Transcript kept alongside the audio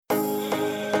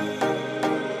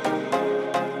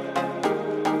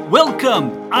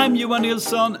Welcome! I'm Johan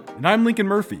Nilsson. And I'm Lincoln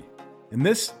Murphy. And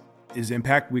this is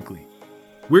Impact Weekly.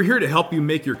 We're here to help you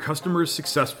make your customers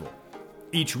successful.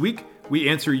 Each week, we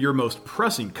answer your most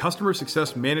pressing customer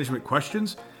success management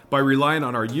questions by relying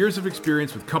on our years of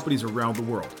experience with companies around the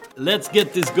world. Let's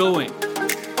get this going.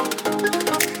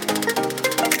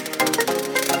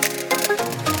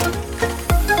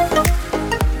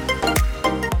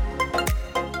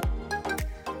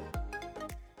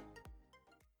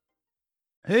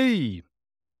 Hey,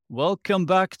 welcome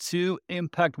back to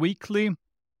Impact Weekly.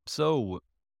 So,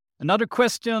 another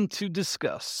question to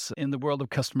discuss in the world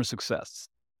of customer success.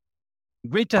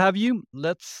 Great to have you.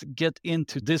 Let's get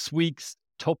into this week's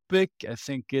topic. I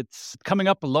think it's coming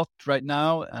up a lot right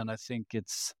now, and I think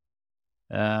it's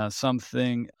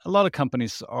something a lot of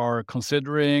companies are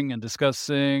considering and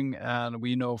discussing, and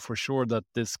we know for sure that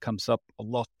this comes up a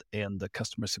lot in the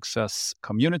customer success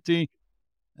community.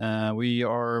 We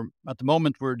are, at the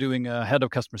moment, we're doing a head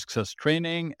of customer success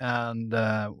training, and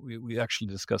we actually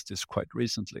discussed this quite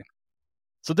recently.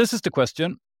 So this is the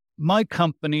question. My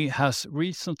company has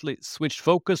recently switched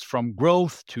focus from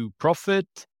growth to profit,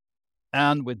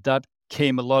 and with that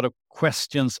came a lot of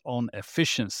questions on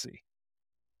efficiency.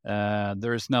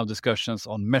 There is now discussions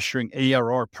on measuring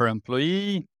ARR per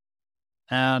employee,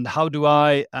 and how do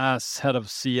I, as head of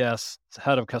CS,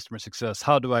 head of customer success,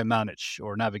 how do I manage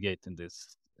or navigate in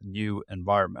this new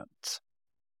environment?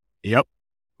 Yep.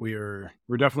 We're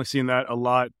definitely seeing that a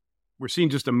lot. We're seeing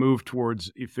just a move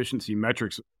towards efficiency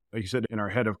metrics. Like you said, in our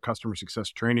head of customer success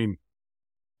training,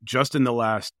 just in the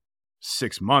last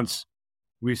 6 months,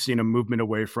 we've seen a movement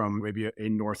away from maybe a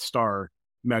North Star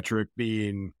metric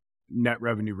being net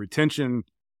revenue retention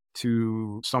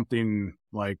to something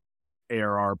like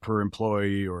ARR per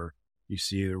employee, or you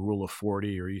see the rule of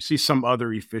 40, or you see some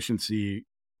other efficiency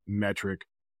metric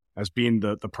as being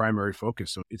the primary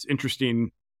focus. So it's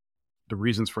interesting. The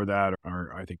reasons for that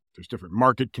are, I think there's different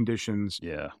market conditions,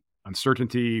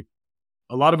 uncertainty,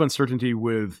 a lot of uncertainty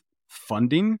with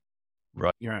funding.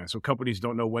 Right. Yeah. So companies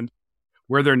don't know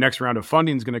where their next round of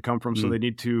funding is going to come from. So they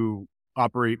need to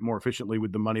operate more efficiently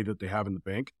with the money that they have in the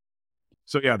bank.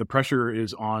 So yeah, the pressure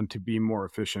is on to be more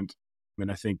efficient. And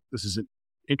I think this is an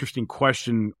interesting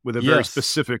question with a very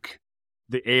specific,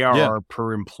 the ARR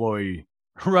per employee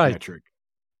metric.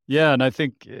 Yeah, and I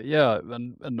think,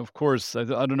 and of course, I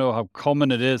don't know how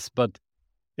common it is, but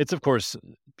it's, of course,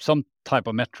 some type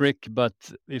of metric. But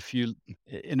if you,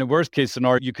 in a worst case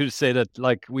scenario, you could say that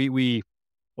like we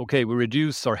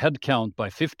reduce our headcount by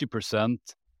 50%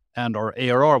 and our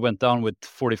ARR went down with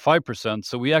 45%.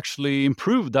 So we actually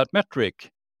improved that metric.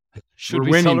 Should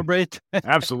we celebrate?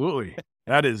 Absolutely.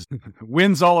 That is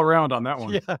wins all around on that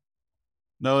one. Yeah.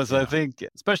 No, so I think,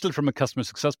 especially from a customer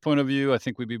success point of view, I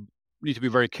think we need to be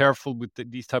very careful with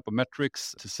these type of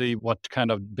metrics to see what kind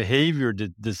of behavior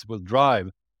this will drive.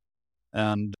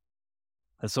 And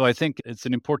so I think it's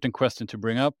an important question to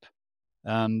bring up.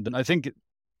 And I think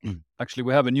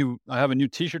actually I have a new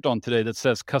t-shirt on today that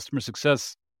says customer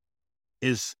success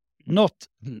is not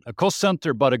a cost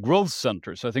center, but a growth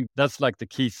center. So I think that's like the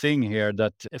key thing here,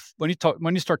 that when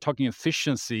you start talking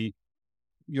efficiency,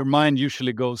 your mind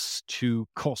usually goes to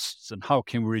costs and how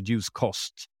can we reduce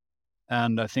costs.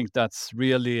 And I think that's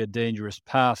really a dangerous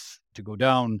path to go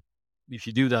down if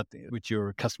you do that with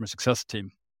your customer success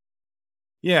team.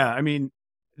 Yeah, I mean,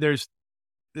 this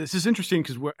is interesting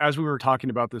because as we were talking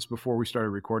about this before we started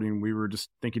recording, we were just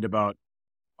thinking about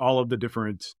all of the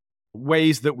different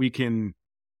ways that we can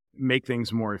make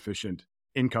things more efficient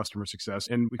in customer success.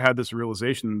 And we had this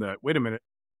realization that, wait a minute,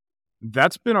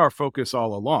 that's been our focus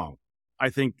all along. I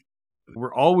think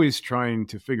we're always trying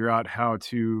to figure out how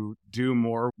to do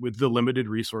more with the limited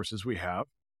resources we have.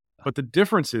 But the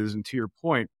difference is, and to your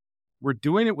point, we're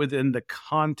doing it within the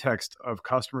context of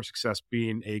customer success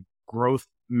being a growth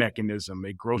mechanism,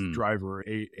 a growth driver,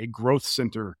 a growth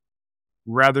center,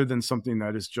 rather than something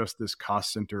that is just this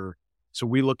cost center. So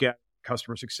we look at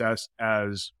customer success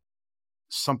as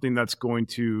something that's going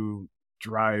to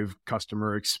drive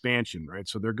customer expansion, right?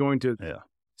 So they're going to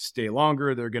stay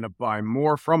longer. They're going to buy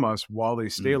more from us while they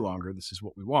stay longer. This is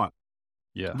what we want.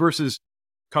 Yeah. Versus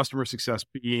customer success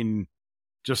being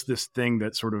just this thing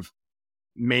that sort of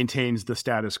maintains the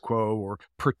status quo or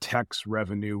protects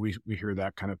revenue. We hear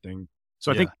that kind of thing.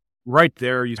 So I think right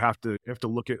there, you have to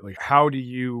look at like, how do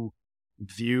you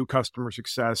view customer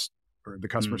success or the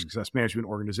customer success management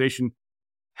organization?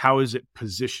 How is it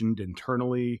positioned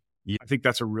internally? Yeah. I think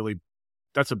that's a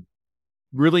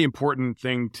really important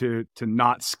thing to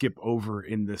not skip over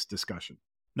in this discussion.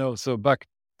 No, so back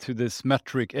to this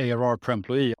metric ARR per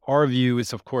employee, our view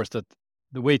is, of course, that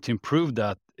the way to improve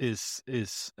that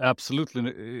is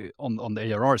absolutely on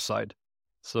the ARR side.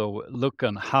 So look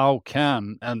on how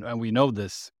can, and we know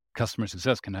this, customer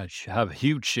success can have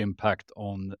huge impact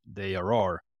on the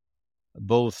ARR,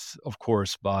 both of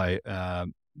course by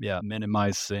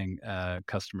minimizing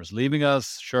customers leaving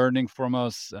us, churning from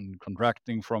us, and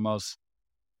contracting from us.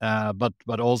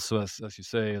 But also, as you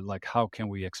say, like how can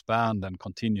we expand and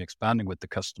continue expanding with the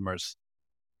customers?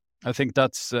 I think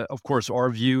that's of course our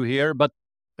view here, but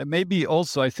maybe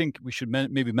also I think we should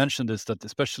maybe mention this, that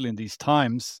especially in these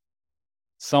times,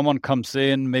 someone comes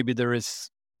in, maybe there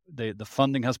is the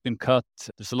funding has been cut.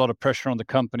 There's a lot of pressure on the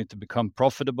company to become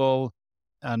profitable,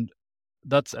 and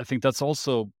I think that's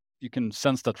also, you can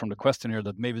sense that from the question here,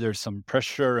 that maybe there's some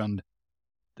pressure and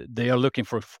they are looking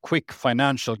for quick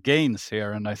financial gains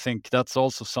here. And I think that's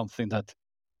also something that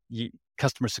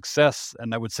customer success,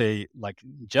 and I would say like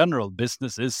general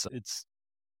business, it's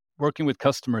working with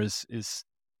customers is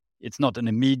it's not an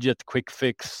immediate quick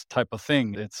fix type of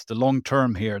thing. It's the long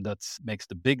term here that makes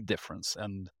the big difference.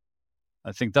 And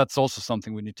I think that's also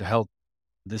something we need to help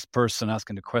this person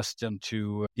asking the question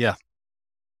to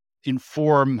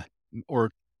inform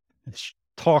or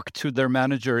talk to their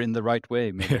manager in the right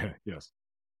way, maybe. Yes.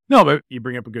 No, but you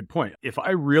bring up a good point. If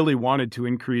I really wanted to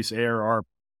increase ARR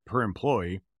per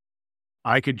employee,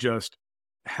 I could just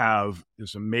have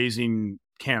this amazing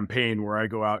campaign where I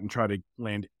go out and try to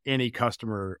land any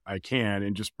customer I can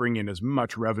and just bring in as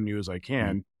much revenue as I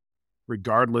can,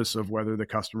 regardless of whether the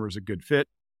customer is a good fit,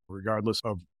 regardless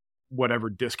of whatever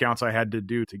discounts I had to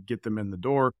do to get them in the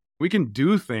door. We can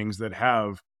do things that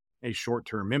have a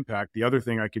short-term impact. The other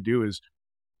thing I could do is,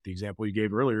 the example you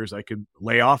gave earlier, is I could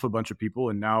lay off a bunch of people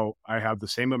and now I have the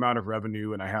same amount of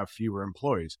revenue and I have fewer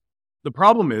employees. The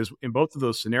problem is, in both of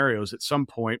those scenarios, at some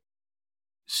point,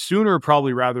 sooner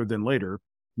probably rather than later,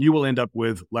 you will end up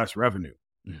with less revenue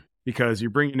because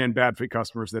you're bringing in bad fit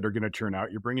customers that are going to churn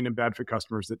out. You're bringing in bad fit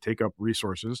customers that take up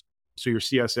resources. So your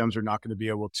CSMs are not going to be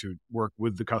able to work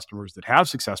with the customers that have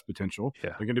success potential.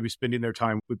 Yeah. They're going to be spending their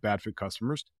time with bad fit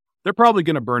customers. They're probably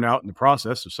going to burn out in the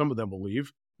process. So some of them will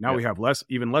leave. Now we have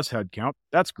even less headcount.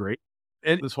 That's great.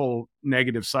 And this whole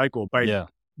negative cycle by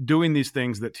doing these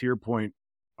things that, to your point,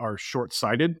 are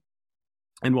short-sighted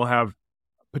and will have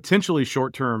potentially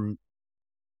short-term,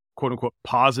 quote unquote,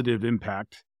 positive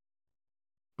impact,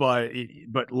 but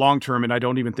long-term, and I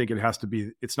don't even think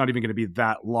it's not even going to be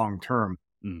that long-term.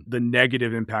 The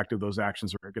negative impact of those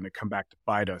actions are going to come back to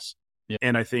bite us. Yeah.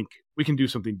 And I think we can do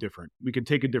something different. We can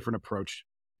take a different approach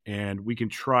and we can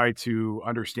try to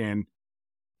understand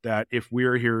that if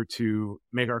we're here to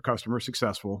make our customers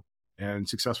successful and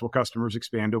successful customers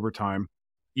expand over time,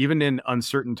 even in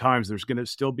uncertain times, there's going to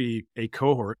still be a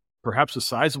cohort, perhaps a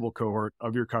sizable cohort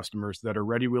of your customers that are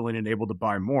ready, willing, and able to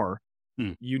buy more.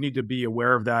 You need to be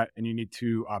aware of that and you need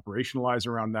to operationalize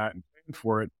around that and plan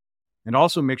for it. And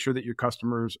also make sure that your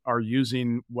customers are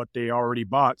using what they already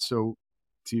bought. So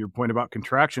to your point about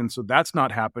contraction, so that's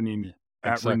not happening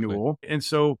at renewal. And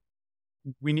so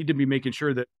we need to be making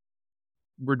sure that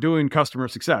we're doing customer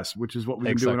success, which is what we've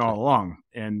been doing all along.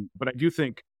 But I do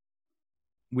think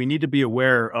we need to be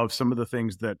aware of some of the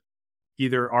things that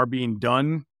either are being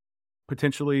done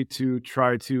potentially to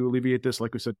try to alleviate this,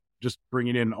 like we said, just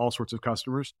bringing in all sorts of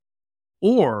customers,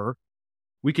 or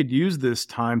we could use this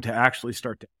time to actually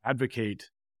start to advocate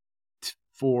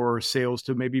for sales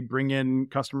to maybe bring in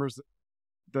customers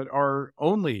that are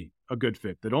only a good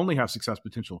fit, that only have success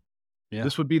potential. Yeah.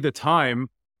 This would be the time.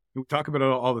 We talk about it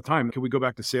all the time. Can we go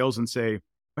back to sales and say,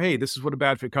 hey, this is what a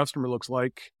bad fit customer looks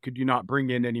like. Could you not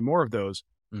bring in any more of those?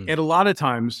 And a lot of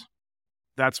times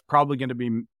that's probably going to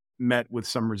be met with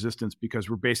some resistance because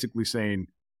we're basically saying,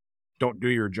 don't do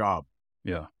your job.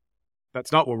 Yeah.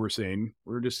 That's not what we're saying.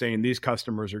 We're just saying these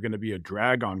customers are going to be a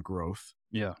drag on growth.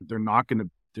 Yeah. They're not going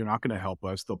to help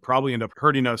us. They'll probably end up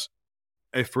hurting us.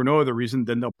 If for no other reason,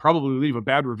 then they'll probably leave a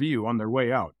bad review on their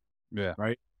way out. Yeah.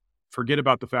 Right. Forget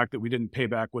about the fact that we didn't pay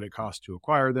back what it cost to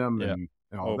acquire them and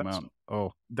all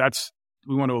that.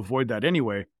 We want to avoid that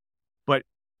anyway. But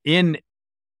in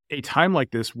a time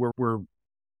like this where we're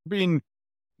being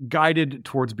guided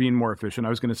towards being more efficient, I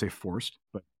was going to say forced,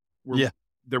 but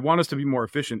they want us to be more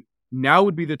efficient. Now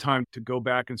would be the time to go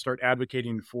back and start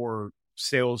advocating for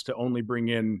sales to only bring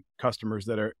in customers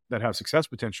that have success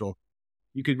potential.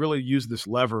 You could really use this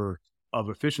lever of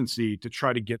efficiency to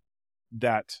try to get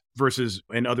that, versus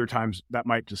in other times that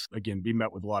might just, again, be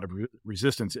met with a lot of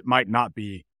resistance. It might not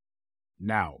be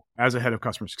now. As a head of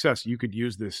customer success, you could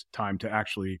use this time to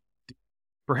actually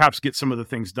perhaps get some of the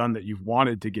things done that you've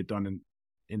wanted to get done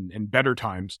in better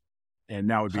times. And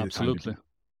now would be the time to do.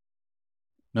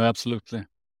 No, absolutely.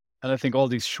 And I think all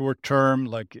these short term,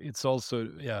 like it's also,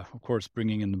 of course,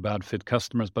 bringing in the bad fit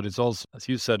customers, but it's also, as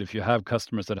you said, if you have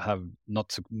customers that have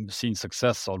not seen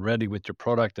success already with your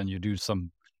product and you do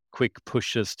some quick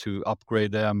pushes to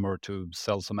upgrade them or to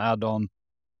sell some add-on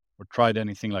or tried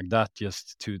anything like that,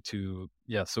 just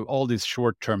so all these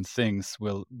short term things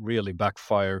will really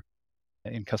backfire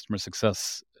in customer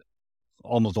success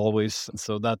almost always.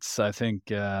 So that's, I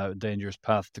think, a dangerous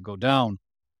path to go down.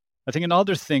 I think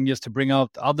another thing, just to bring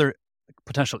out other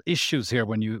potential issues here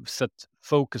when you set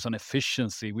focus on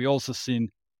efficiency, we also seen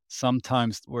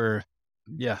sometimes where,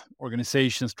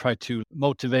 organizations try to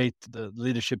motivate the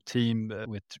leadership team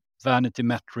with vanity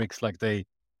metrics, like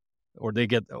or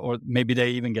maybe they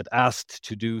even get asked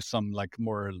to do some like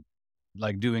more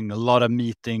like doing a lot of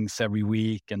meetings every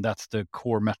week, and that's the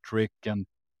core metric. And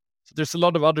so there's a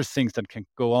lot of other things that can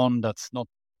go on that's not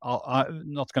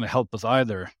going to help us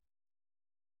either.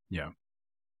 Yeah.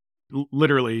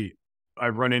 Literally,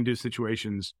 I've run into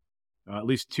situations, at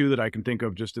least two that I can think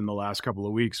of just in the last couple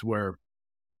of weeks, where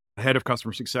the head of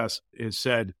customer success has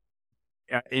said,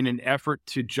 in an effort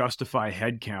to justify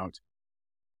headcount,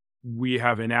 we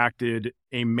have enacted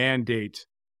a mandate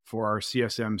for our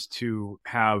CSMs to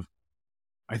have,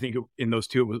 I think in those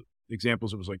two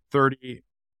examples, it was like 30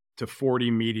 to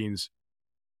 40 meetings,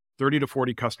 30 to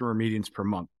 40 customer meetings per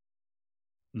month.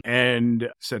 And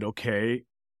said, okay,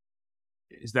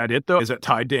 is that it though? Is that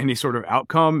tied to any sort of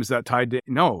outcome? Is that tied to,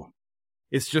 no,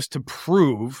 it's just to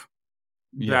prove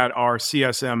that our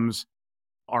CSMs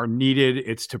are needed.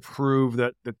 It's to prove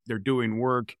that they're doing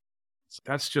work.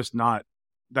 That's just not,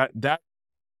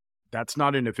 that's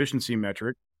not an efficiency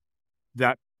metric.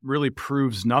 That really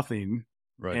proves nothing.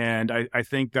 Right. And I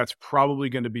think that's probably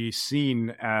going to be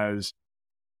seen as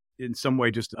in some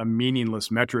way just a meaningless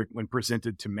metric when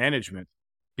presented to management,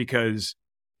 because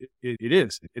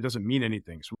it doesn't mean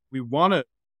anything. So we want to,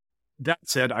 that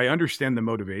said, I understand the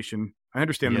motivation. I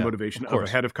understand the motivation of a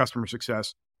head of customer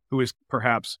success who is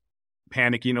perhaps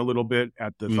panicking a little bit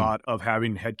at the thought of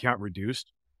having headcount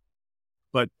reduced.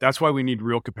 But that's why we need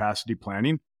real capacity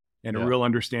planning and a real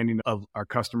understanding of our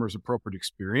customers' appropriate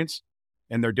experience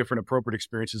and their different appropriate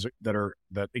experiences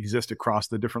that exist across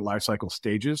the different lifecycle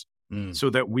stages, so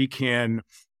that we can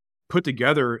put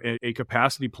together a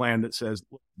capacity plan that says,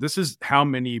 this is how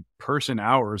many person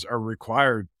hours are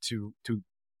required to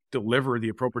deliver the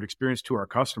appropriate experience to our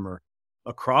customer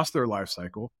across their life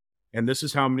cycle. And this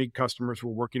is how many customers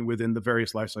we're working with in the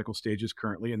various life cycle stages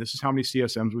currently. And this is how many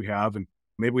CSMs we have. And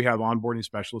maybe we have onboarding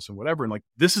specialists and whatever. And like,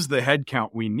 this is the head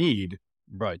count we need,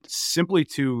 right, simply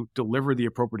to deliver the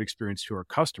appropriate experience to our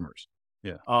customers.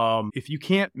 Yeah. If you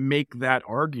can't make that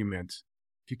argument,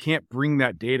 if you can't bring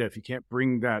that data, if you can't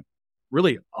bring that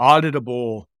really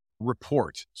auditable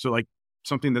report, so like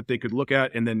something that they could look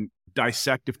at and then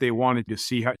dissect if they wanted to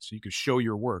see how, so you could show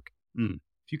your work.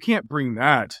 If you can't bring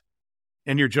that,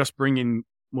 and you're just bringing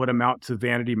what amount to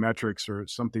vanity metrics or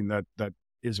something that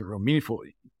isn't real meaningful,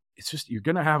 it's just, you're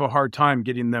going to have a hard time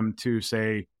getting them to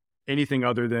say anything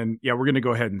other than, we're going to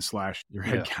go ahead and slash your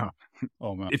head count.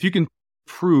 Oh man. If you can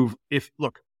prove,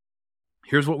 look,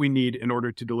 here's what we need in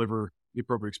order to deliver the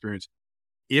appropriate experience.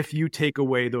 If you take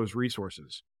away those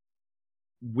resources,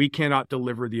 we cannot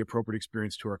deliver the appropriate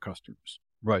experience to our customers.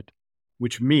 Right.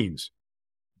 Which means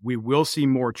we will see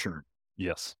more churn.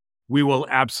 Yes. We will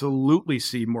absolutely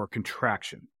see more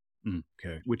contraction.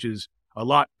 Okay. Which is a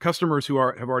lot. Customers who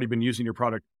have already been using your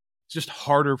product, it's just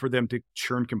harder for them to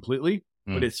churn completely,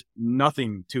 but it's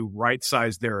nothing to right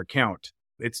size their account.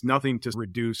 It's nothing to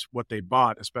reduce what they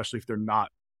bought, especially if they're not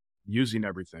using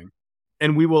everything.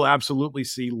 And we will absolutely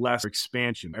see less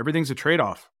expansion. Everything's a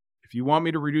trade-off. If you want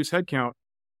me to reduce headcount,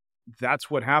 that's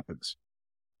what happens.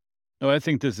 No, I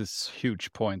think this is a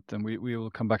huge point, and we will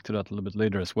come back to that a little bit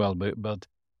later as well. But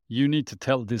you need to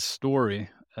tell this story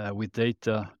with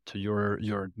data to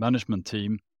your management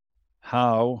team,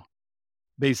 how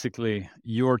basically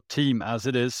your team as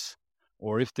it is,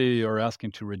 or if they are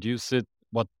asking to reduce it,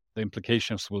 what the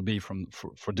implications will be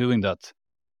for doing that.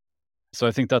 So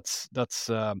I think that's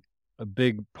a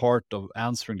big part of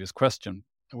answering this question.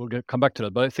 And we'll come back to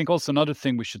that. But I think also another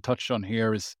thing we should touch on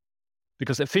here is,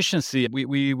 because efficiency,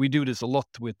 we do this a lot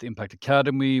with Impact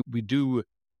Academy.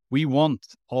 We want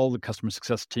all the customer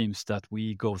success teams that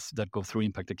go through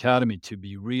Impact Academy to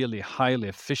be really highly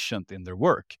efficient in their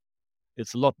work.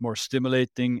 It's a lot more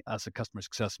stimulating as a customer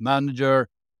success manager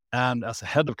and as a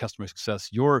head of customer success.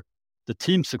 The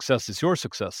team success is your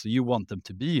success. So you want them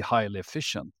to be highly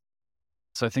efficient.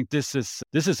 So I think this is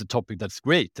a topic that's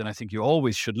great, and I think you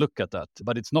always should look at that.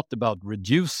 But it's not about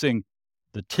reducing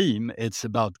the team; it's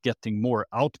about getting more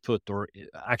output or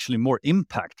actually more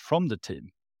impact from the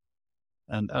team.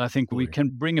 And I think we can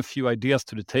bring a few ideas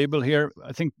to the table here.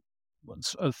 I think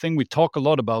a thing we talk a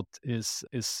lot about is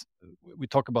we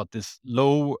talk about this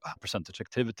low percentage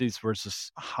activities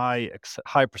versus high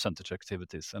percentage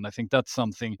activities. And I think that's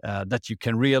something that you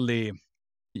can really,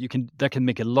 that can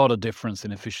make a lot of difference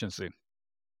in efficiency.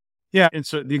 Yeah. And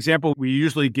so the example we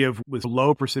usually give with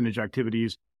low percentage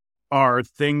activities are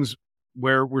things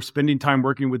where we're spending time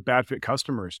working with bad fit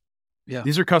customers. Yeah.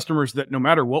 These are customers that no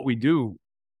matter what we do,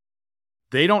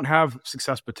 they don't have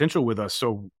success potential with us.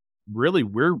 So really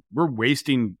we're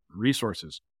wasting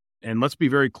resources. And let's be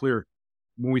very clear.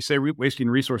 When we say wasting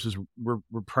resources, we're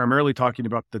primarily talking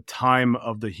about the time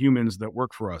of the humans that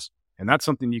work for us. And that's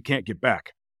something you can't get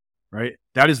back, right?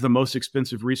 That is the most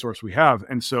expensive resource we have.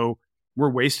 And so we're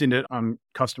wasting it on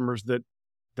customers that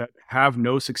have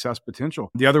no success potential.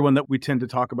 The other one that we tend to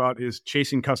talk about is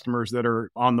chasing customers that are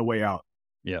on the way out.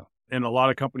 Yeah. And a lot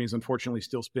of companies, unfortunately,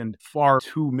 still spend far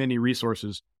too many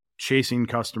resources chasing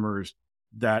customers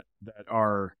that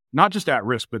are not just at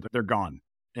risk, but they're gone,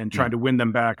 and trying to win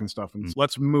them back and stuff. And so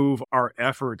let's move our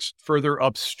efforts further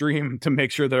upstream to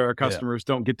make sure that our customers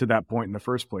don't get to that point in the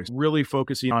first place. Really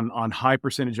focusing on high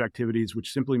percentage activities,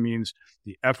 which simply means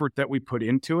the effort that we put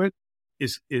into it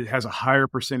has a higher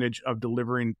percentage of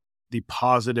delivering the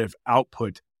positive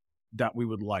output that we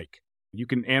would like. You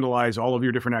can analyze all of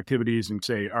your different activities and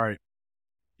say, all right,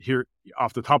 here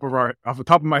off the top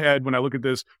of my head, when I look at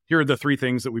this, here are the 3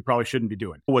 things that we probably shouldn't be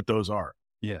doing, what those are.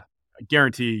 Yeah. I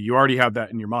guarantee you already have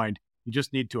that in your mind. You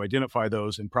just need to identify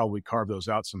those and probably carve those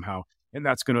out somehow. And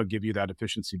that's going to give you that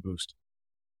efficiency boost.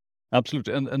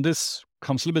 Absolutely. And this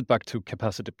comes a little bit back to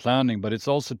capacity planning, but it's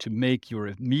also to make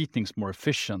your meetings more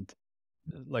efficient.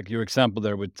 Like your example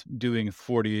there with doing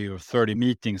 40 or 30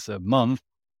 meetings a month.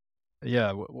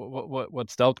 Yeah,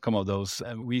 what's the outcome of those?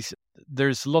 And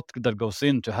there's a lot that goes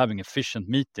into having efficient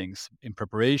meetings, in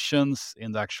preparations,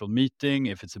 in the actual meeting,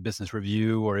 if it's a business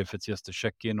review or if it's just a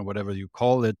check-in or whatever you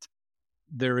call it.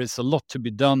 There is a lot to be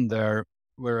done there,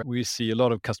 where we see a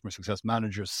lot of customer success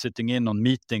managers sitting in on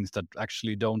meetings that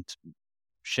actually don't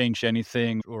change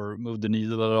anything or move the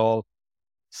needle at all.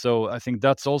 So I think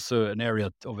that's also an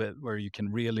area of it where you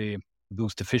can really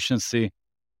boost efficiency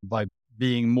by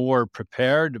being more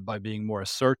prepared, by being more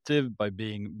assertive,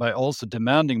 by also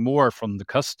demanding more from the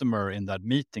customer in that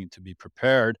meeting to be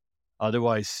prepared.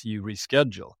 Otherwise, you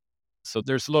reschedule. So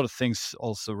there's a lot of things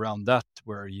also around that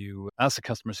where you, as a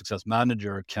customer success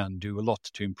manager, can do a lot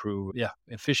to improve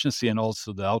efficiency and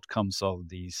also the outcomes of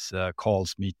these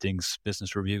calls, meetings,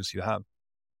 business reviews you have.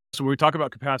 So when we talk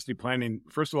about capacity planning,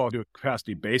 first of all, do a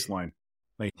capacity baseline.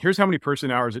 Like, here's how many person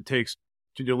hours it takes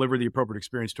to deliver the appropriate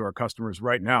experience to our customers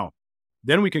right now.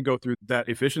 Then we can go through that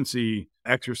efficiency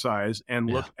exercise and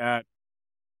look at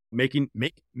making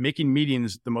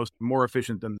meetings more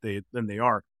efficient than they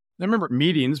are. Now remember,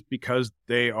 meetings, because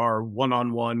they are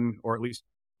one-on-one, or at least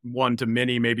one to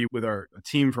many, maybe with a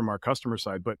team from our customer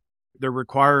side, but they're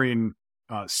requiring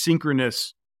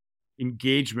synchronous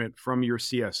engagement from your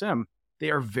CSM.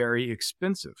 They are very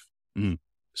expensive.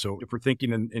 So if we're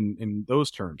thinking in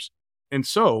those terms. And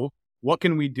so what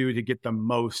can we do to get the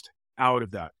most out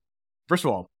of that? First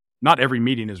of all, not every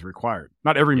meeting is required.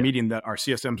 Not every meeting that our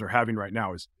CSMs are having right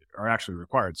now are actually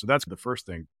required. So that's the first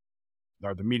thing.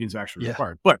 Are the meetings actually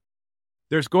required? But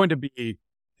there's going to be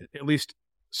at least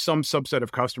some subset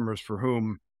of customers for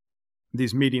whom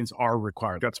these meetings are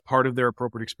required. That's part of their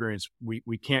appropriate experience.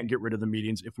 We can't get rid of the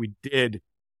meetings. If we did,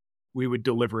 we would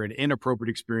deliver an inappropriate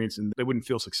experience and they wouldn't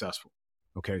feel successful.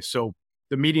 Okay, so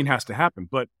the meeting has to happen,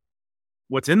 but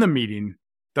what's in the meeting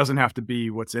doesn't have to be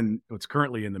what's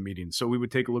currently in the meeting. So we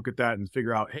would take a look at that and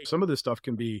figure out, hey, some of this stuff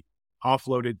can be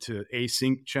offloaded to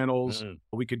async channels.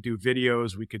 We could do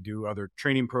videos, we could do other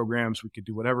training programs, we could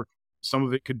do whatever. Some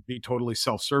of it could be totally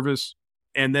self-service.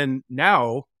 And then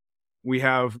now we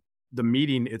have the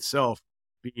meeting itself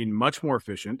being much more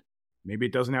efficient. Maybe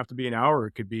it doesn't have to be an hour,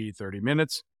 it could be 30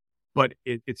 minutes, but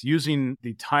it's using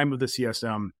the time of the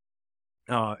CSM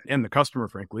and the customer,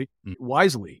 frankly,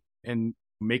 wisely, and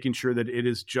making sure that it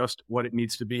is just what it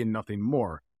needs to be and nothing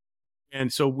more.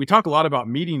 And so we talk a lot about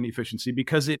meeting efficiency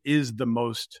because it is the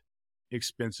most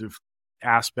expensive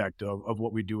aspect of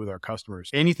what we do with our customers.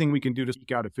 Anything we can do to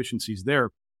seek out efficiencies there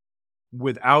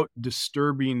without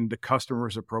disturbing the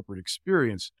customer's appropriate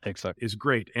experience is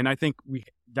great. And I think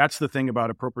that's the thing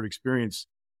about appropriate experience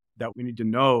that we need to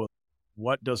know.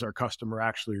 What does our customer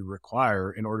actually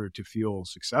require in order to feel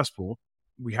successful?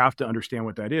 We have to understand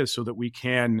what that is so that we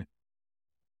can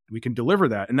deliver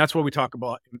that. And that's what we talk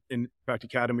about in Impact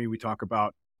Academy. We talk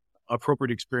about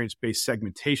appropriate experience-based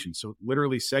segmentation. So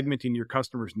literally segmenting your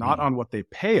customers, not on what they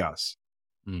pay us,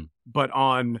 but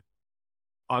on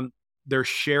their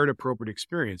shared appropriate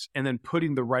experience, and then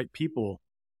putting the right people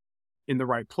in the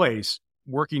right place,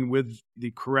 working with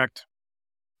the correct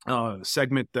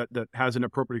segment that has an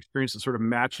appropriate experience that sort of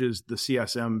matches the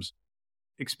CSM's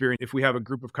experience. If we have a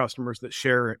group of customers that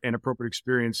share an appropriate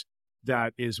experience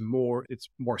that is it's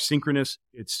more synchronous,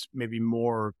 it's maybe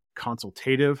more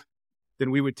consultative, then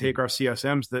we would take our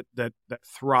CSMs that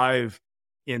thrive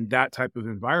in that type of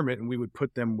environment, and we would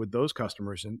put them with those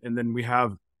customers. And then we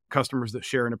have customers that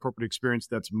share an appropriate experience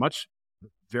that's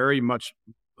very much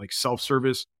like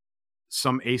self-service,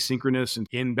 some asynchronous and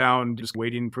inbound, just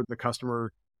waiting for the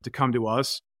customer to come to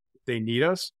us if they need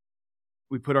us.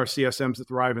 We put our CSMs that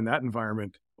thrive in that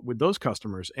environment with those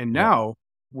customers. And now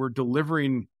we're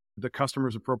delivering the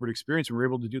customer's appropriate experience, and we're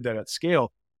able to do that at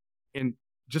scale. And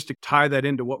just to tie that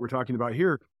into what we're talking about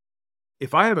here,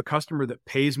 if I have a customer that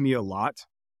pays me a lot,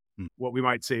 what we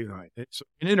might say, it's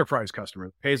an enterprise customer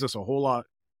that pays us a whole lot,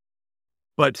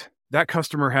 but that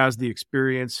customer has the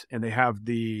experience and they have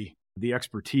the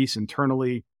expertise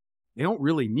internally, they don't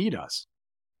really need us.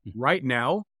 Right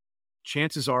now,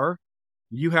 chances are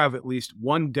you have at least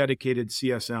one dedicated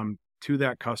CSM to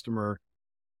that customer,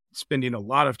 spending a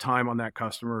lot of time on that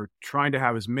customer, trying to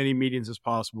have as many meetings as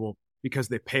possible because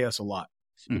they pay us a lot,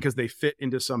 because they fit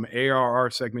into some ARR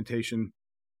segmentation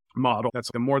model.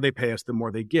 That's the more they pay us, the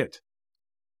more they get.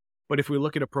 But if we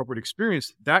look at appropriate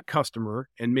experience, that customer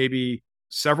and maybe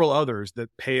several others that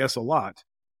pay us a lot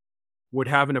would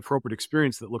have an appropriate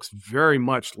experience that looks very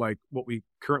much like what we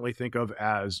currently think of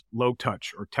as low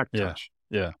touch or tech touch.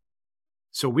 Yeah.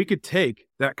 So we could take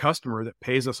that customer that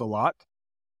pays us a lot,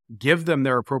 give them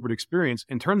their appropriate experience,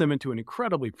 and turn them into an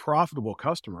incredibly profitable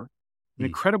customer, an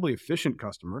incredibly efficient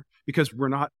customer, because we're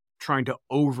not trying to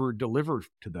over deliver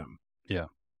to them. Yeah.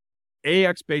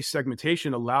 AX-based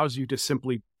segmentation allows you to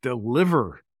simply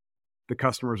deliver the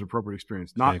customer's appropriate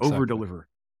experience, not over deliver.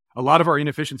 A lot of our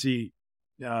inefficiency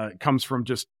comes from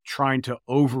just trying to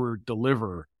over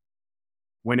deliver,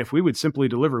 when if we would simply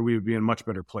deliver, we would be in a much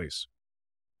better place.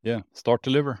 Yeah. Start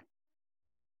deliver.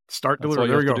 Deliver.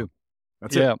 There we go.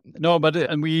 That's it. No, but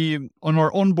and we on our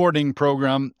onboarding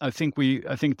program, I think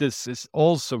this is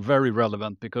also very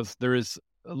relevant, because there is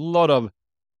a lot of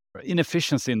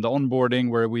inefficiency in the onboarding,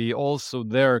 where we also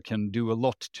there can do a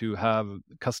lot to have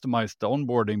customized the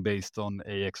onboarding based on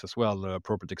AX as well, the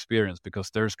appropriate experience,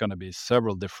 because there's going to be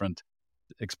several different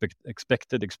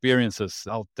expected experiences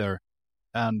out there.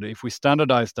 And if we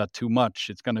standardize that too much,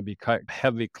 it's going to be quite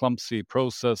heavy, clumsy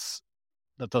process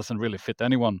that doesn't really fit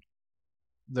anyone.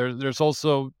 There's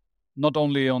also not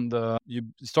only you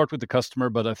start with the customer,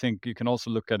 but I think you can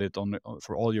also look at it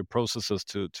for all your processes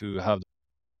to have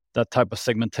that type of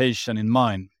segmentation in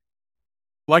mind.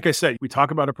 Like I said, we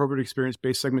talk about appropriate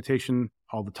experience-based segmentation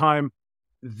all the time.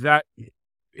 That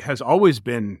has always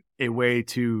been a way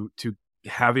to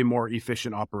have a more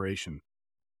efficient operation.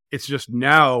 It's just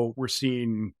now we're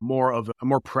seeing more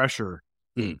pressure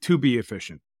to be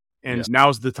efficient. And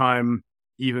now's the time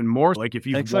even more. Like if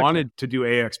you've wanted to do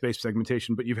AX-based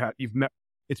segmentation, but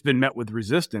it's been met with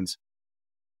resistance,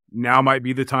 now might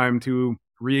be the time to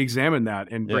re-examine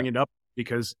that and bring it up,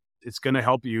 because it's going to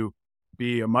help you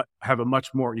have a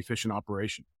much more efficient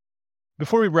operation.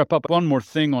 Before we wrap up, one more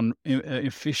thing on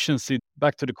efficiency.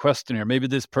 Back to the question here. Maybe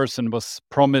this person was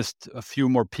promised a few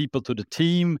more people to the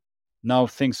team. Now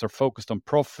things are focused on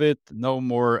profit, no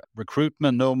more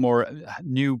recruitment, no more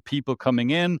new people coming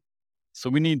in. So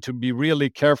we need to be really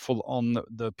careful on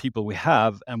the people we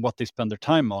have and what they spend their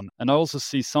time on. And I also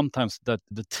see sometimes that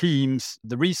the teams,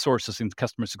 the resources in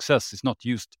customer success is not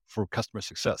used for customer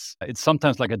success. It's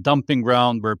sometimes like a dumping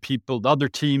ground where the other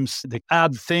teams, they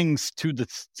add things to the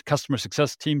customer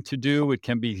success team to do. It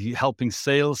can be helping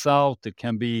sales out. It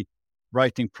can be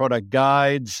writing product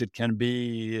guides. It can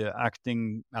be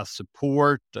acting as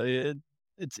support.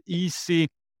 It's easy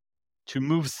to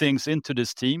move things into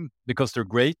this team because they're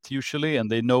great usually, and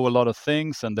they know a lot of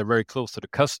things, and they're very close to the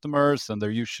customers, and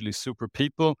they're usually super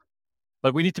people.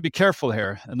 But we need to be careful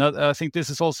here. And I think this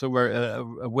is also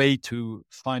a way to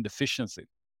find efficiency.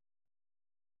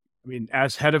 I mean,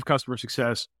 as head of customer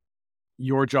success,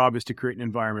 your job is to create an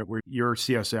environment where your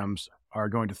CSMs are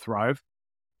going to thrive.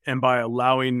 And by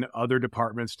allowing other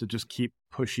departments to just keep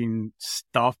pushing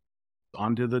stuff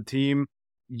onto the team,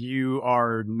 you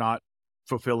are not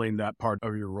fulfilling that part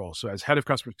of your role. So as head of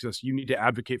customer success, you need to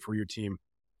advocate for your team.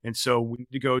 And so we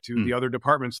need to go to the other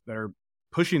departments that are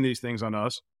pushing these things on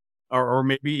us, or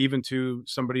maybe even to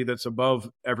somebody that's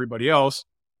above everybody else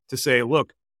to say,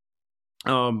 look,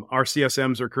 our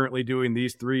CSMs are currently doing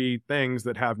these 3 things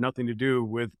that have nothing to do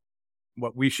with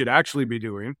what we should actually be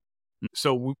doing.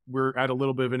 So we're at a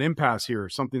little bit of an impasse here.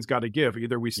 Something's got to give.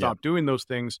 Either we stop doing those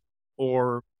things,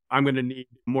 or I'm going to need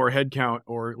more headcount,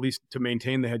 or at least to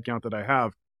maintain the headcount that I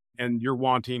have. And you're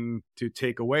wanting to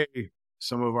take away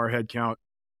some of our headcount.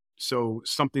 So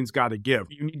something's got to give.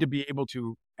 You need to be able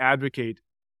to advocate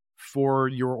for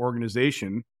your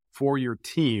organization, for your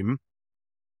team,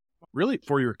 really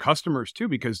for your customers too,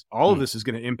 because all of this is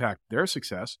going to impact their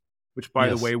success, which by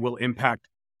the way, will impact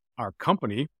our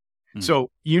company.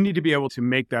 So you need to be able to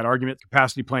make that argument.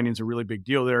 Capacity planning is a really big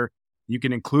deal there. You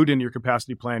can include in your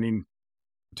capacity planning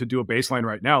to do a baseline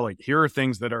right now. Like, here are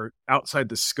things that are outside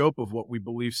the scope of what we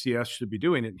believe CS should be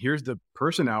doing. And here's the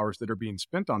person hours that are being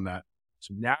spent on that.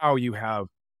 So now you have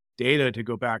data to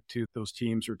go back to those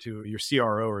teams or to your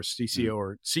CRO or CCO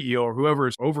or CEO or whoever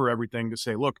is over everything to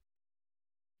say, look,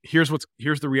 here's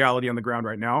the reality on the ground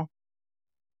right now.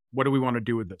 What do we want to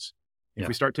do with this? If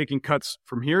we start taking cuts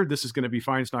from here, this is going to be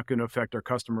fine. It's not going to affect our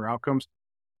customer outcomes.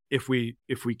 If we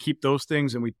keep those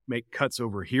things and we make cuts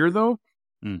over here, though,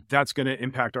 that's going to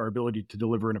impact our ability to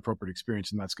deliver an appropriate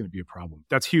experience, and that's going to be a problem.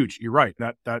 That's huge. You're right.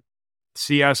 That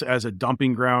CS as a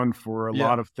dumping ground for a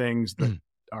lot of things that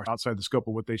are outside the scope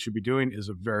of what they should be doing is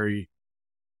a very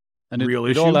real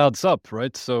issue. It all adds up,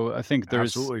 right? So I think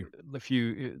there's Absolutely.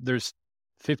 there's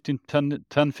 15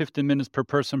 minutes per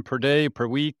person per day, per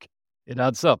week. It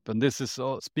adds up. And this is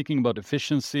all, speaking about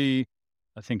efficiency,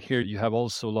 I think here you have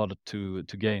also a lot to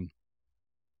gain.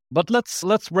 But let's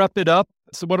wrap it up.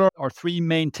 So what are our three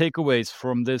main takeaways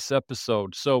from this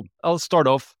episode? So I'll start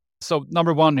off. So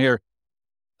number one here,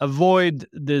 avoid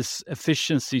this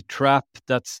efficiency trap.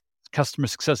 That's customer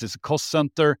success is a cost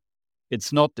center.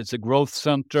 It's not, it's a growth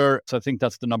center. So I think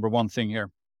that's the number one thing here.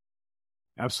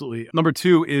 Absolutely. Number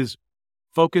two is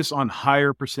focus on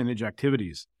higher percentage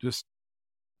activities. Just,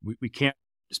 we can't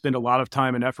spend a lot of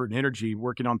time and effort and energy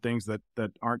working on things that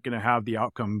aren't going to have the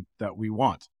outcome that we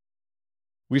want.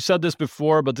 We said this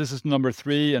before, but this is number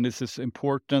three, and this is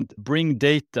important. Bring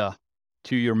data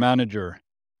to your manager.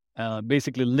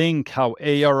 Basically link how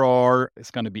ARR is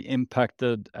going to be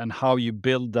impacted and how you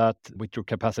build that with your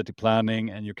capacity planning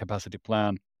and your capacity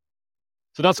plan.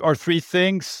 So that's our three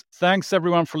things. Thanks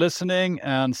everyone for listening,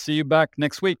 and see you back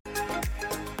next week.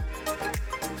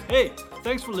 Hey,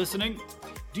 thanks for listening.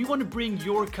 Do you want to bring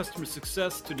your customer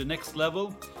success to the next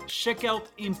level? Check out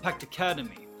Impact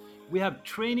Academy. We have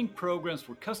training programs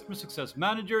for customer success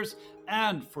managers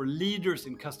and for leaders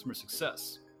in customer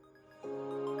success.